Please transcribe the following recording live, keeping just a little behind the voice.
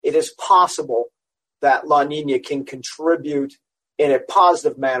it is possible that La Nina can contribute in a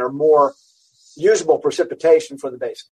positive manner more usable precipitation for the basin.